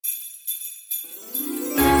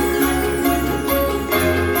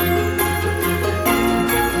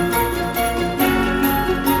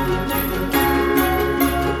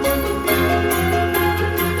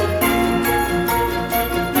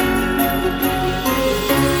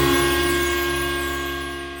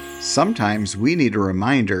Sometimes we need a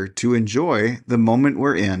reminder to enjoy the moment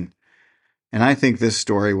we're in, and I think this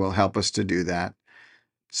story will help us to do that.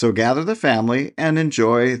 So gather the family and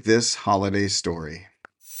enjoy this holiday story.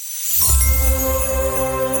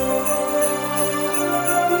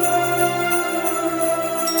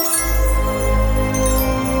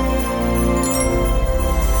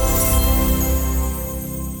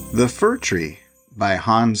 The Fir Tree by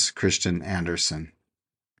Hans Christian Andersen.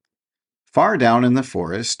 Far down in the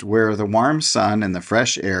forest, where the warm sun and the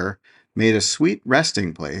fresh air made a sweet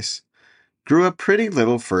resting place, grew a pretty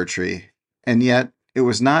little fir tree, and yet it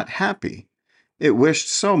was not happy. It wished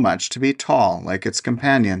so much to be tall like its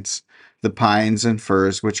companions, the pines and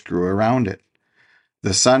firs which grew around it.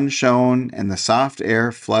 The sun shone, and the soft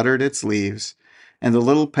air fluttered its leaves, and the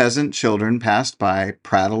little peasant children passed by,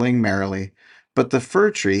 prattling merrily, but the fir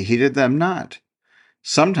tree heeded them not.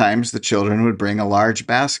 Sometimes the children would bring a large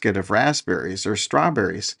basket of raspberries or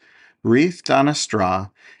strawberries, wreathed on a straw,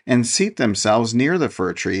 and seat themselves near the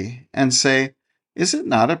fir tree, and say, "Is it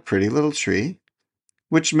not a pretty little tree?"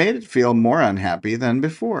 which made it feel more unhappy than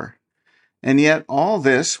before. And yet all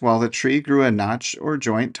this while the tree grew a notch or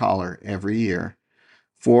joint taller every year.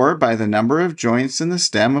 For by the number of joints in the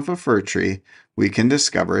stem of a fir tree, we can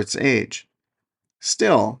discover its age.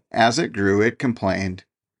 Still, as it grew, it complained,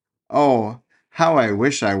 "Oh, how I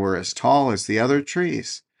wish I were as tall as the other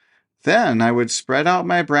trees. Then I would spread out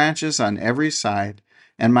my branches on every side,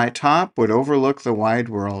 and my top would overlook the wide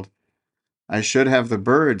world. I should have the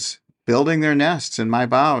birds building their nests in my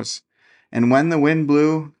boughs, and when the wind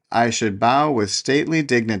blew, I should bow with stately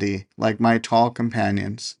dignity like my tall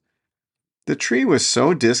companions." The tree was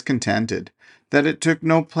so discontented that it took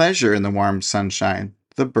no pleasure in the warm sunshine,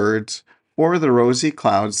 the birds, or the rosy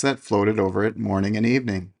clouds that floated over it morning and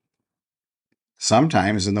evening.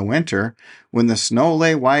 Sometimes in the winter, when the snow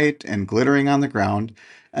lay white and glittering on the ground,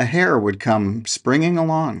 a hare would come springing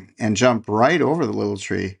along and jump right over the little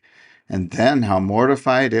tree, and then how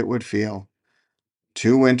mortified it would feel.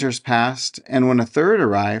 2 winters passed, and when a third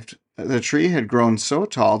arrived, the tree had grown so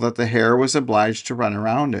tall that the hare was obliged to run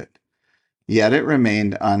around it. Yet it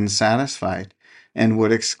remained unsatisfied, and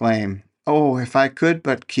would exclaim, "Oh, if I could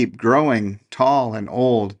but keep growing tall and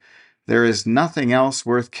old, there is nothing else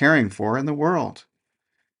worth caring for in the world."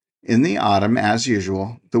 In the autumn, as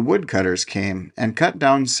usual, the woodcutters came and cut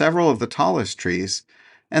down several of the tallest trees,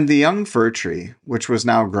 and the young fir tree, which was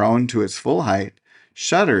now grown to its full height,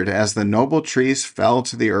 shuddered as the noble trees fell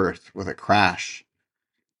to the earth with a crash.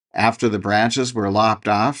 After the branches were lopped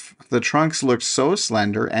off, the trunks looked so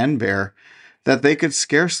slender and bare that they could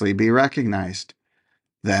scarcely be recognized.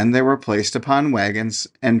 Then they were placed upon wagons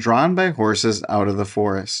and drawn by horses out of the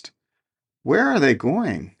forest. Where are they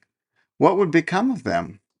going? What would become of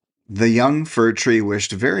them? The young fir tree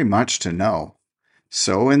wished very much to know.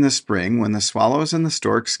 So in the spring, when the swallows and the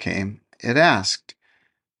storks came, it asked,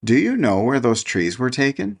 "Do you know where those trees were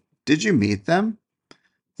taken? Did you meet them?"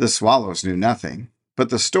 The swallows knew nothing, but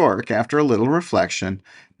the stork, after a little reflection,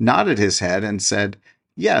 nodded his head and said,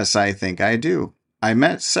 "Yes, I think I do. I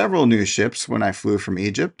met several new ships when I flew from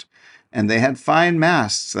Egypt, and they had fine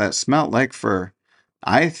masts that smelt like fir.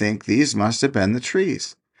 I think these must have been the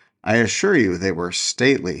trees. I assure you they were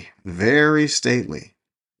stately, very stately."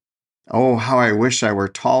 "Oh, how I wish I were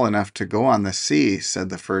tall enough to go on the sea," said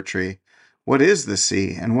the fir tree. "What is the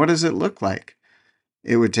sea, and what does it look like?"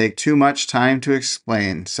 "It would take too much time to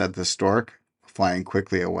explain," said the stork, flying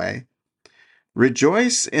quickly away.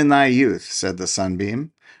 "Rejoice in thy youth," said the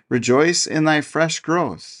sunbeam. "Rejoice in thy fresh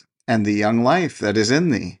growth, and the young life that is in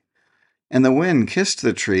thee." And the wind kissed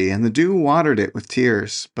the tree, and the dew watered it with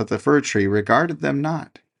tears, but the fir tree regarded them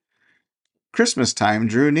not. Christmas time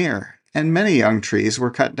drew near, and many young trees were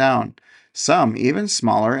cut down, some even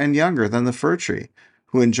smaller and younger than the fir tree,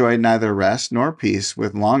 who enjoyed neither rest nor peace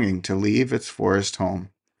with longing to leave its forest home.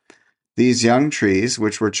 These young trees,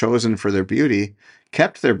 which were chosen for their beauty,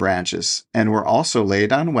 kept their branches, and were also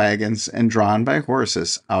laid on wagons and drawn by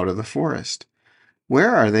horses out of the forest.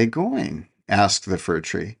 "Where are they going?" asked the fir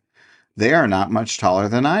tree. "They are not much taller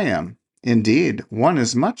than I am. Indeed, one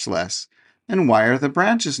is much less. And why are the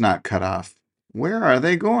branches not cut off? Where are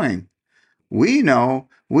they going?" We know,"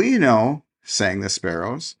 sang the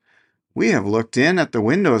sparrows. "We have looked in at the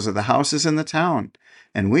windows of the houses in the town,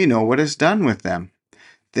 and we know what is done with them.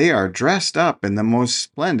 They are dressed up in the most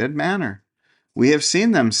splendid manner. We have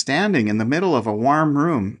seen them standing in the middle of a warm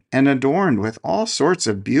room and adorned with all sorts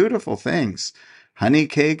of beautiful things, honey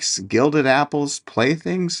cakes, gilded apples,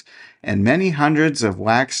 playthings, and many hundreds of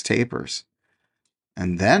wax tapers."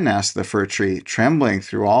 "And then," asked the fir tree, trembling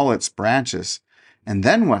through all its branches, "and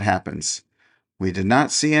then what happens?" "We did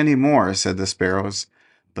not see any more," said the sparrows,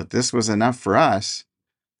 but this was enough for us.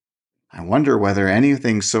 I wonder whether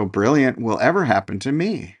anything so brilliant will ever happen to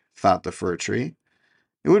me, thought the fir tree.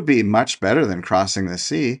 It would be much better than crossing the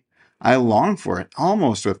sea. I long for it,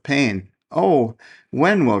 almost with pain. Oh,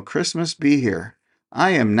 when will Christmas be here?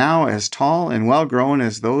 I am now as tall and well grown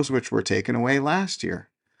as those which were taken away last year.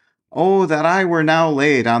 Oh, that I were now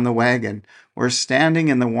laid on the wagon, or standing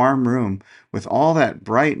in the warm room, with all that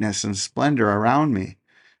brightness and splendor around me.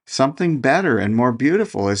 Something better and more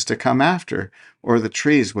beautiful is to come after, or the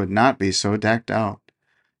trees would not be so decked out.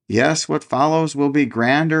 Yes, what follows will be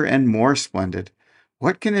grander and more splendid.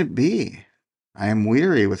 What can it be? I am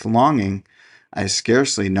weary with longing. I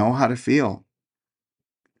scarcely know how to feel.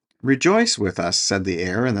 Rejoice with us, said the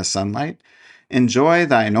air in the sunlight. Enjoy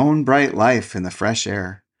thine own bright life in the fresh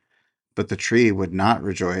air. But the tree would not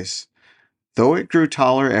rejoice. Though it grew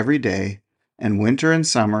taller every day, and winter and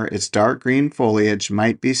summer its dark green foliage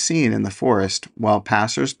might be seen in the forest, while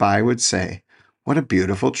passers-by would say, "What a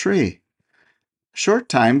beautiful tree!" A short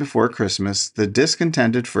time before Christmas, the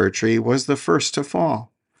discontented fir tree was the first to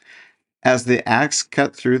fall. As the axe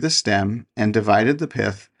cut through the stem and divided the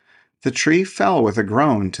pith, the tree fell with a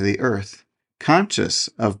groan to the earth, conscious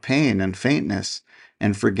of pain and faintness,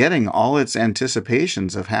 and forgetting all its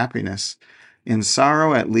anticipations of happiness, in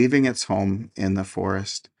sorrow at leaving its home in the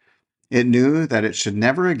forest. It knew that it should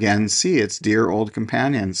never again see its dear old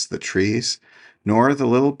companions, the trees, nor the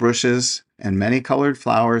little bushes and many-colored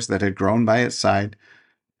flowers that had grown by its side,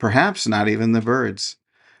 perhaps not even the birds.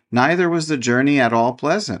 Neither was the journey at all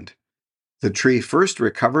pleasant. The tree first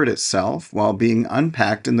recovered itself while being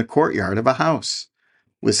unpacked in the courtyard of a house,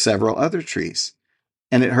 with several other trees,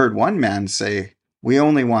 and it heard one man say, "We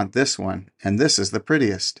only want this one, and this is the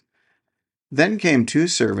prettiest." Then came two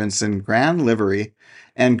servants in grand livery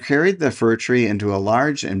and carried the fir tree into a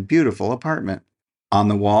large and beautiful apartment. On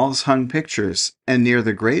the walls hung pictures, and near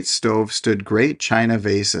the great stove stood great china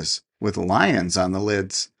vases, with lions on the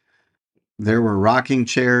lids. There were rocking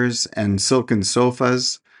chairs and silken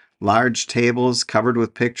sofas, large tables covered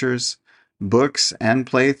with pictures, books and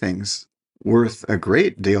playthings, worth a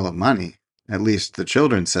great deal of money. At least the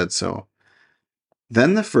children said so.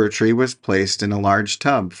 Then the fir tree was placed in a large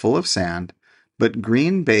tub full of sand, but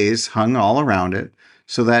green baize hung all around it,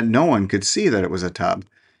 so that no one could see that it was a tub,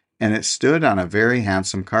 and it stood on a very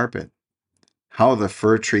handsome carpet. How the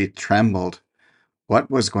fir tree trembled! What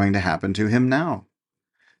was going to happen to him now?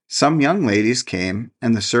 Some young ladies came,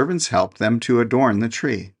 and the servants helped them to adorn the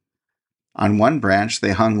tree. On one branch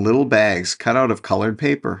they hung little bags cut out of colored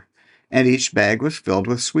paper, and each bag was filled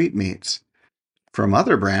with sweetmeats. From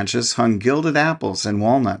other branches hung gilded apples and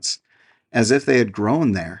walnuts, as if they had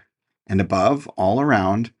grown there, and above, all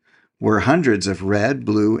around, were hundreds of red,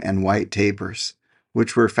 blue, and white tapers,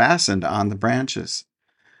 which were fastened on the branches.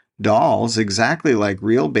 Dolls, exactly like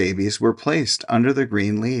real babies, were placed under the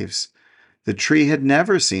green leaves. The tree had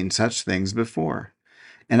never seen such things before,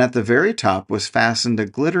 and at the very top was fastened a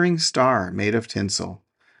glittering star made of tinsel.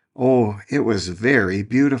 Oh, it was very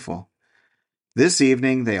beautiful. This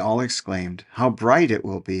evening they all exclaimed, "How bright it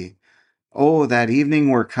will be!" Oh, that evening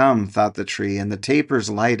were come, thought the tree, and the tapers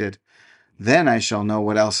lighted. Then I shall know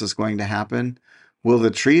what else is going to happen. Will the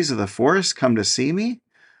trees of the forest come to see me?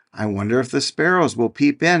 I wonder if the sparrows will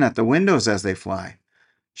peep in at the windows as they fly.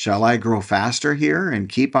 Shall I grow faster here and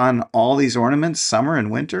keep on all these ornaments summer and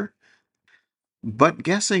winter? But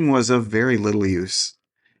guessing was of very little use.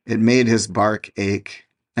 It made his bark ache,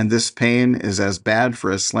 and this pain is as bad for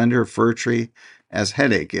a slender fir tree as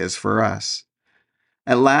headache is for us.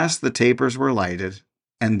 At last the tapers were lighted,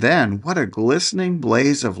 and then what a glistening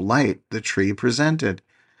blaze of light the tree presented!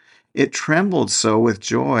 It trembled so with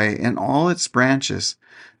joy in all its branches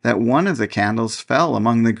that one of the candles fell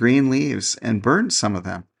among the green leaves and burned some of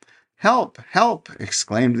them. "Help! Help!"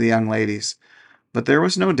 exclaimed the young ladies, but there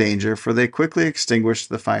was no danger, for they quickly extinguished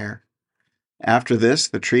the fire. After this,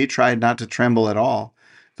 the tree tried not to tremble at all,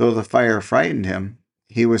 though the fire frightened him.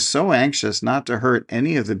 He was so anxious not to hurt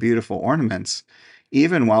any of the beautiful ornaments,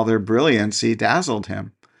 even while their brilliancy dazzled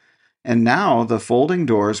him. And now the folding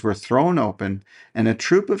doors were thrown open, and a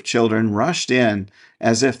troop of children rushed in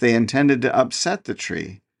as if they intended to upset the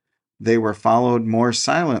tree. They were followed more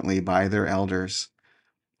silently by their elders.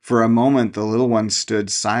 For a moment the little ones stood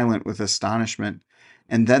silent with astonishment,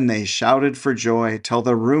 and then they shouted for joy till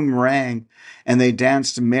the room rang, and they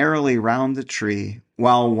danced merrily round the tree,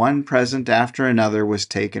 while one present after another was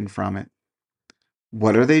taken from it.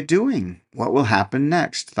 "What are they doing? What will happen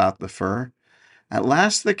next?" thought the fir. At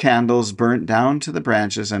last the candles burnt down to the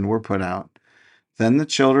branches and were put out. Then the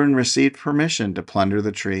children received permission to plunder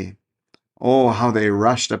the tree. Oh, how they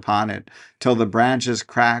rushed upon it, till the branches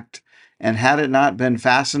cracked, and had it not been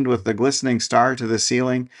fastened with the glistening star to the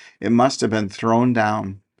ceiling, it must have been thrown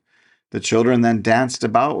down. The children then danced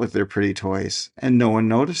about with their pretty toys, and no one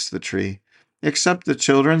noticed the tree, except the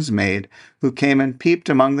children's maid, who came and peeped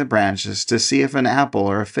among the branches to see if an apple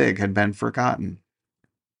or a fig had been forgotten.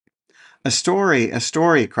 A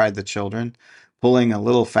story, cried the children, pulling a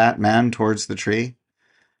little fat man towards the tree.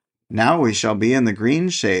 Now we shall be in the green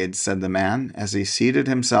shade, said the man, as he seated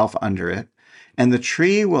himself under it, and the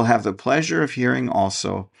tree will have the pleasure of hearing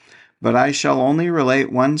also. But I shall only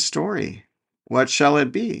relate one story. What shall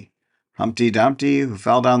it be? Humpty Dumpty, who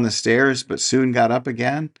fell down the stairs but soon got up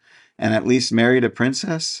again, and at least married a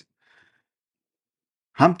princess?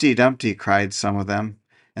 Humpty Dumpty, cried some of them,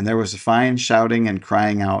 and there was a fine shouting and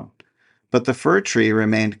crying out. But the fir tree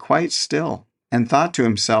remained quite still, and thought to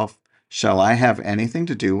himself, shall I have anything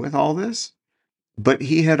to do with all this? But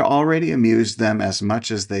he had already amused them as much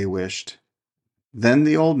as they wished. Then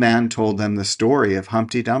the old man told them the story of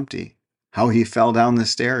Humpty Dumpty, how he fell down the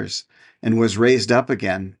stairs, and was raised up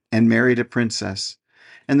again, and married a princess.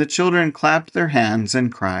 And the children clapped their hands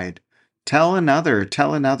and cried, tell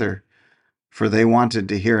another, for they wanted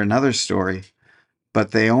to hear another story,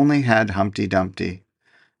 but they only had Humpty Dumpty.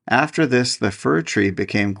 After this the fir tree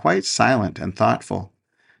became quite silent and thoughtful.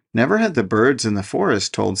 Never had the birds in the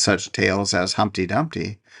forest told such tales as Humpty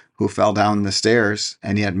Dumpty, who fell down the stairs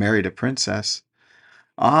and yet married a princess.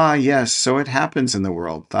 Ah, yes, so it happens in the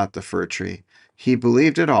world, thought the fir tree. He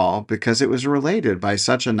believed it all because it was related by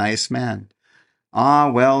such a nice man. Ah,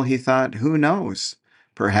 well, he thought, who knows?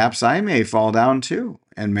 Perhaps I may fall down too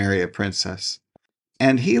and marry a princess.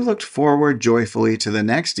 And he looked forward joyfully to the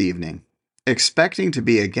next evening, expecting to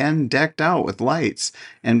be again decked out with lights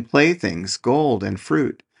and playthings, gold and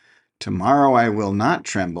fruit. Tomorrow I will not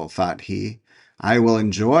tremble, thought he. I will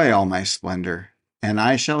enjoy all my splendor, and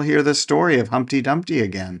I shall hear the story of Humpty Dumpty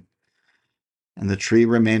again. And the tree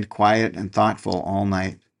remained quiet and thoughtful all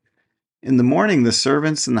night. In the morning the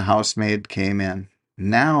servants and the housemaid came in.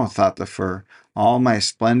 Now, thought the fir, all my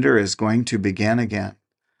splendor is going to begin again.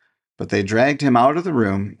 But they dragged him out of the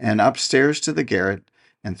room and upstairs to the garret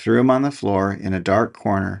and threw him on the floor in a dark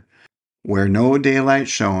corner where no daylight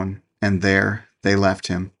shone, and there they left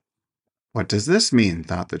him. What does this mean?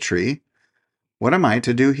 Thought the tree. What am I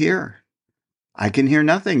to do here? I can hear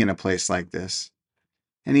nothing in a place like this.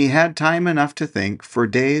 And he had time enough to think, for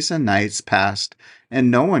days and nights passed,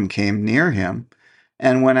 and no one came near him.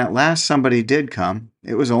 And when at last somebody did come,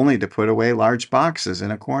 it was only to put away large boxes in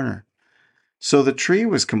a corner. So the tree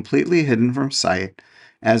was completely hidden from sight,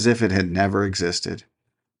 as if it had never existed.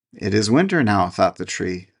 It is winter now, thought the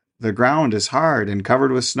tree. The ground is hard and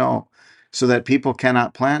covered with snow, so that people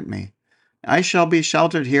cannot plant me. I shall be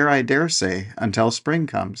sheltered here, I dare say, until spring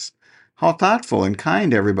comes. How thoughtful and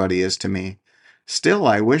kind everybody is to me. Still,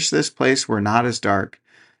 I wish this place were not as dark,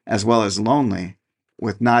 as well as lonely,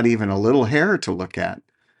 with not even a little hare to look at.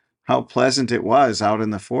 How pleasant it was out in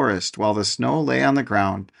the forest, while the snow lay on the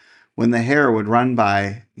ground, when the hare would run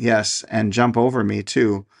by, yes, and jump over me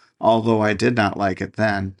too, although I did not like it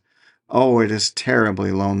then. Oh, it is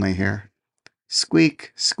terribly lonely here.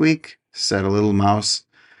 Squeak, squeak, said a little mouse,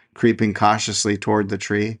 creeping cautiously toward the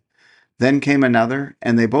tree. Then came another,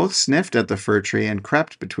 and they both sniffed at the fir tree and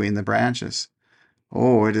crept between the branches.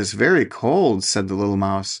 Oh, it is very cold, said the little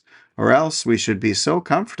mouse, or else we should be so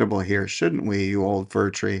comfortable here, shouldn't we, you old fir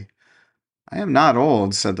tree? I am not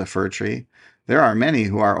old, said the fir tree. There are many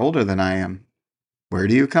who are older than I am. Where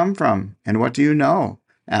do you come from, and what do you know?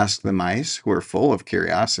 Asked the mice, who were full of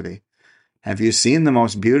curiosity. Have you seen the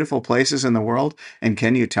most beautiful places in the world, and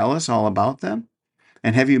can you tell us all about them?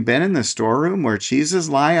 And have you been in the storeroom where cheeses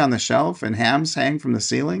lie on the shelf and hams hang from the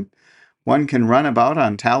ceiling? One can run about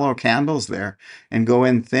on tallow candles there, and go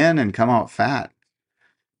in thin and come out fat.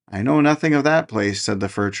 I know nothing of that place, said the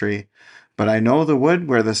fir tree, but I know the wood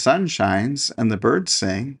where the sun shines and the birds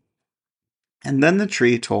sing. And then the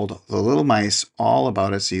tree told the little mice all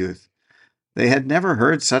about its youth. They had never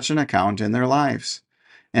heard such an account in their lives.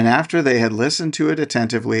 And after they had listened to it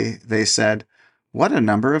attentively, they said, What a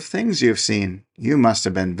number of things you've seen! You must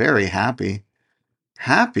have been very happy.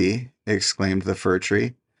 Happy? Exclaimed the fir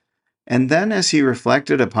tree. And then as he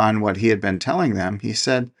reflected upon what he had been telling them, he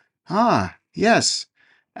said, Ah, yes,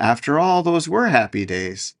 after all, those were happy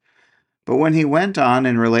days. But when he went on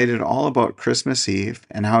and related all about Christmas Eve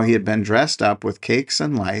and how he had been dressed up with cakes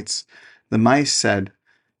and lights, the mice said,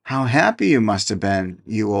 How happy you must have been,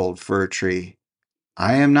 you old fir tree.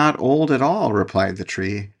 I am not old at all, replied the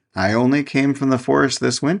tree. I only came from the forest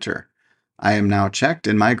this winter. I am now checked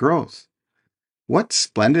in my growth. What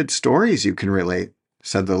splendid stories you can relate,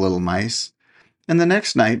 said the little mice. And the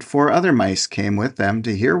next night 4 other mice came with them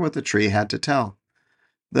to hear what the tree had to tell.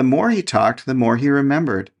 The more he talked, the more he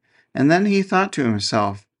remembered, and then he thought to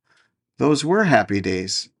himself, "Those were happy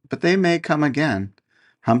days, but they may come again.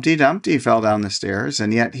 Humpty Dumpty fell down the stairs,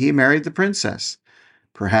 and yet he married the princess.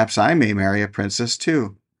 Perhaps I may marry a princess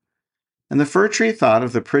too." And the fir tree thought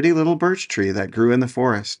of the pretty little birch tree that grew in the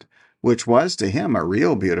forest, which was to him a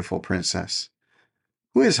real beautiful princess.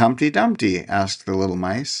 "Who is Humpty Dumpty?" asked the little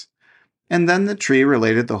mice. And then the tree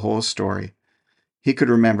related the whole story. He could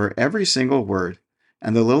remember every single word,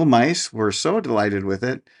 and the little mice were so delighted with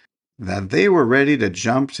it that they were ready to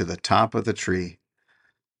jump to the top of the tree.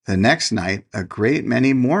 The next night, a great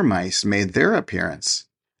many more mice made their appearance,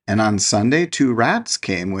 and on Sunday 2 rats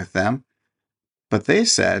came with them. But they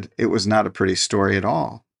said it was not a pretty story at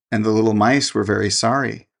all, and the little mice were very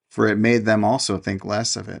sorry, for it made them also think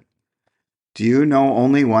less of it. "Do you know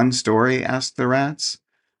only one story?" asked the rats.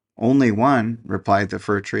 "Only one," replied the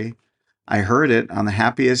fir tree. "I heard it on the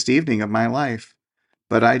happiest evening of my life,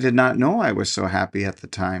 but I did not know I was so happy at the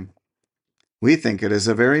time." "We think it is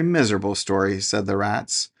a very miserable story," said the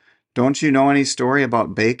rats. "Don't you know any story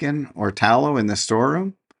about bacon or tallow in the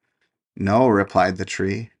storeroom?" "No," replied the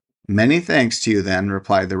tree. "Many thanks to you then,"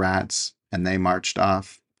 replied the rats, and they marched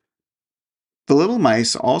off. The little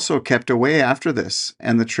mice also kept away after this,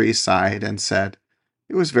 and the tree sighed and said,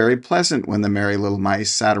 "It was very pleasant when the merry little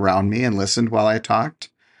mice sat around me and listened while I talked.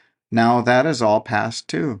 Now that is all past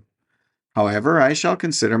too. However, I shall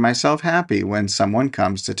consider myself happy when someone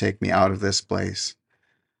comes to take me out of this place."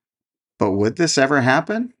 But would this ever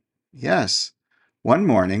happen? Yes. One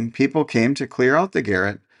morning, people came to clear out the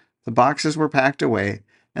garret, the boxes were packed away,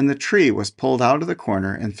 and the tree was pulled out of the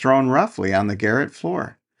corner and thrown roughly on the garret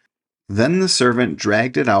floor. Then the servant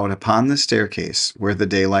dragged it out upon the staircase where the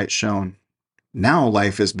daylight shone. "Now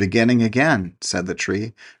life is beginning again," said the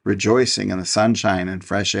tree, rejoicing in the sunshine and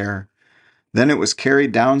fresh air. Then it was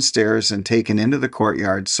carried downstairs and taken into the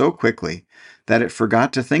courtyard so quickly that it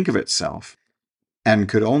forgot to think of itself, and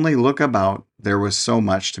could only look about, there was so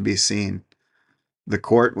much to be seen. The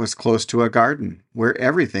court was close to a garden, where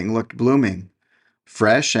everything looked blooming.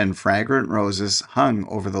 Fresh and fragrant roses hung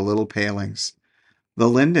over the little palings. The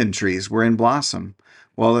linden trees were in blossom,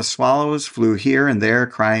 while the swallows flew here and there,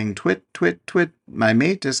 crying, "Twit, twit, twit, my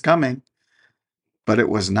mate is coming." But it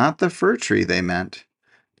was not the fir tree they meant.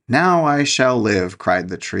 "Now I shall live," cried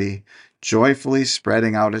the tree, joyfully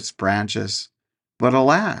spreading out its branches. But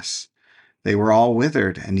alas! They were all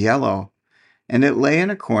withered and yellow, and it lay in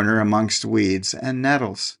a corner amongst weeds and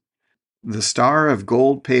nettles. The star of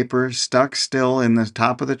gold paper stuck still in the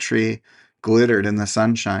top of the tree glittered in the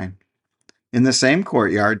sunshine. In the same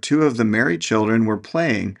courtyard 2 of the merry children were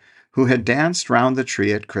playing who had danced round the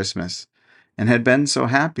tree at Christmas, and had been so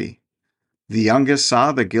happy. The youngest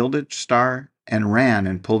saw the gilded star and ran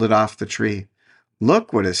and pulled it off the tree.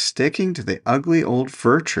 "Look what is sticking to the ugly old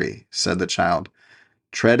fir tree," said the child,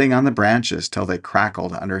 treading on the branches till they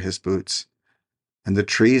crackled under his boots. And the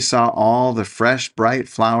tree saw all the fresh, bright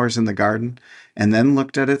flowers in the garden, and then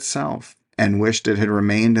looked at itself, and wished it had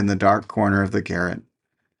remained in the dark corner of the garret.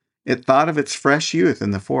 It thought of its fresh youth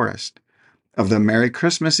in the forest, of the merry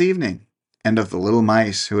Christmas evening, and of the little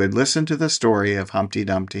mice who had listened to the story of Humpty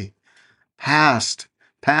Dumpty. "Past,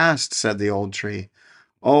 past," said the old tree.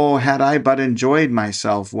 "Oh, had I but enjoyed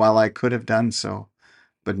myself while I could have done so!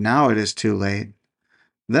 But now it is too late."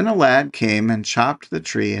 Then a lad came and chopped the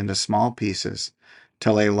tree into small pieces,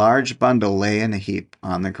 till a large bundle lay in a heap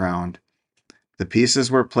on the ground. The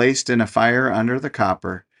pieces were placed in a fire under the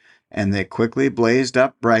copper, and they quickly blazed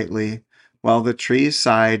up brightly, while the tree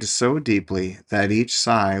sighed so deeply that each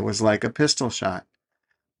sigh was like a pistol shot.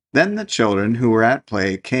 Then the children who were at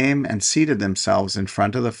play came and seated themselves in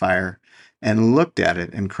front of the fire, and looked at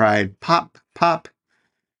it and cried, "Pop, pop!"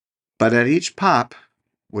 But at each pop,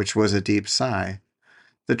 which was a deep sigh,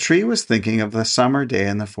 the tree was thinking of the summer day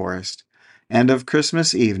in the forest, and of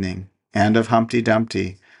Christmas evening, and of Humpty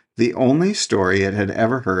Dumpty, the only story it had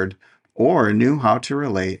ever heard or knew how to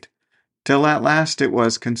relate, till at last it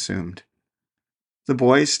was consumed. The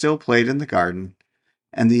boys still played in the garden,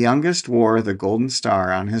 and the youngest wore the golden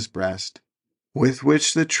star on his breast, with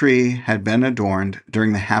which the tree had been adorned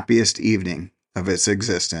during the happiest evening of its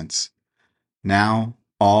existence. Now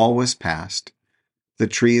all was past. The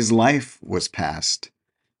tree's life was past,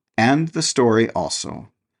 and the story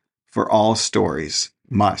also, for all stories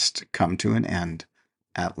must come to an end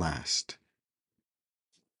at last.